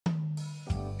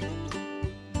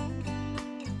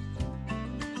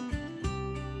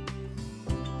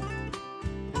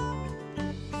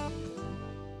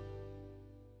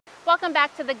Welcome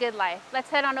back to The Good Life. Let's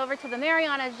head on over to the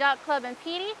Mariana's Yacht Club in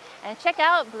Petey and check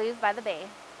out Blues by the Bay.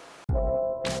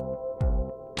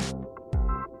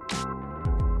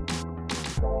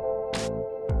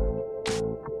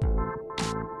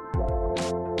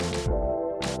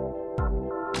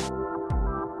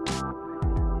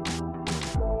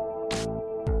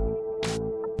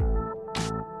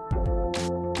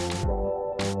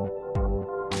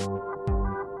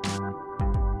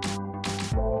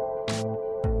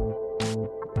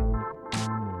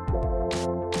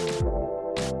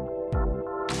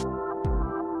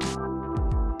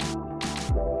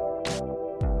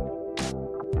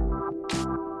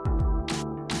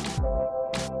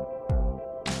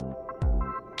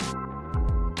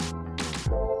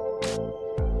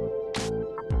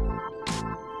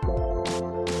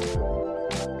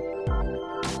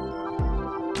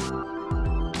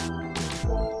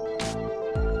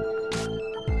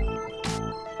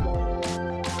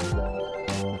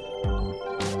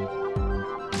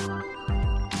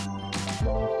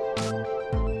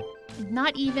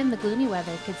 Not even the gloomy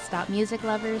weather could stop music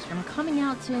lovers from coming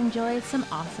out to enjoy some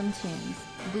awesome tunes.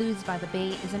 Blues by the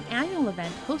Bay is an annual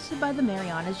event hosted by the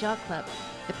Mariana's Yacht Club.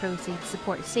 The proceeds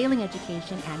support sailing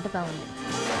education and development.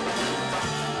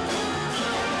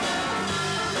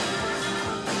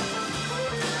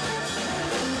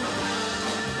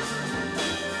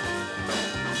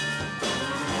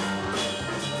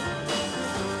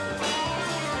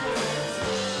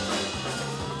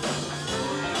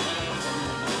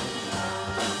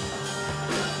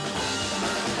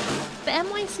 The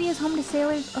NYC is home to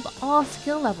sailors of all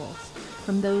skill levels,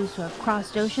 from those who have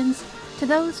crossed oceans to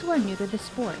those who are new to the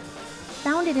sport.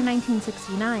 Founded in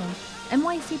 1969,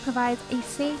 NYC provides a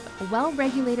safe,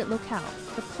 well-regulated locale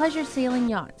for pleasure sailing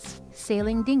yachts,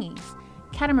 sailing dinghies,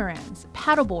 catamarans,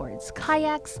 paddleboards,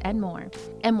 kayaks, and more.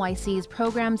 NYC's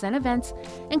programs and events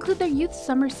include their Youth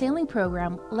Summer Sailing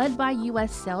Program led by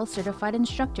U.S. Sail certified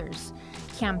instructors,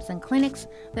 camps and clinics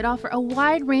that offer a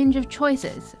wide range of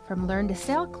choices from learn to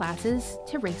sail classes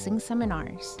to racing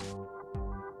seminars.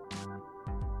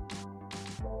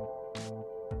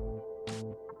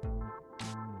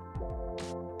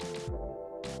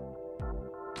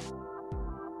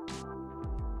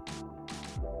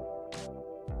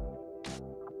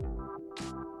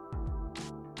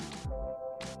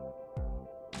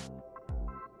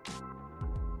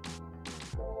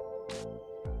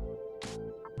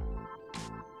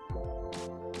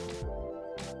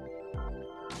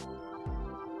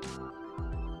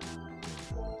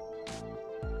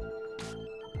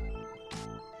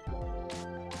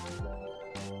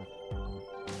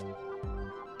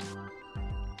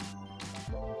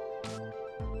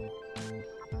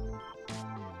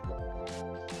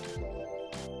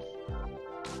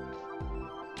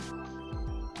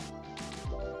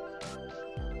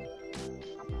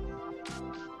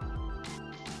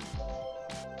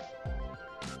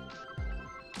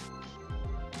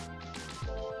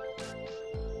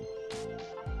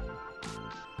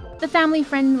 The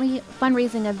family-friendly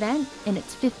fundraising event, in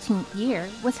its 15th year,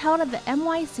 was held at the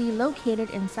NYC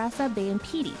located in Sasa Bay in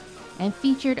Petey and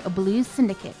featured a blues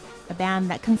syndicate, a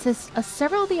band that consists of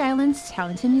several of the island's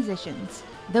talented musicians.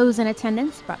 Those in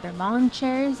attendance brought their lawn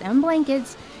chairs and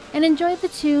blankets and enjoyed the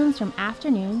tunes from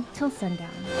afternoon till sundown.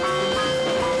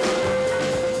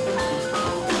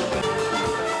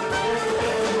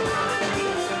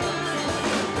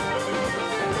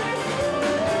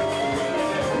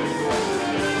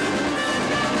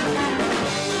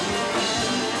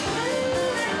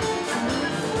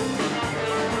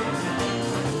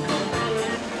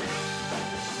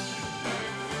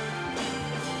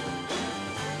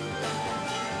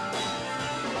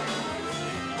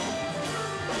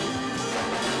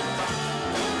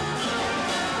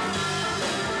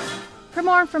 For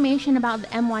more information about the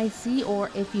NYC, or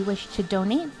if you wish to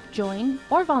donate, join,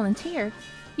 or volunteer,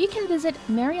 you can visit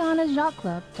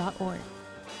marianasyachtclub.org.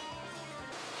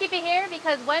 Keep it here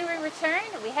because when we return,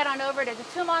 we head on over to the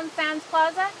Tumon Sands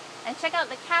Plaza and check out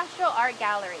the Castro Art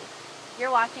Gallery.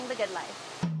 You're watching The Good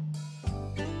Life.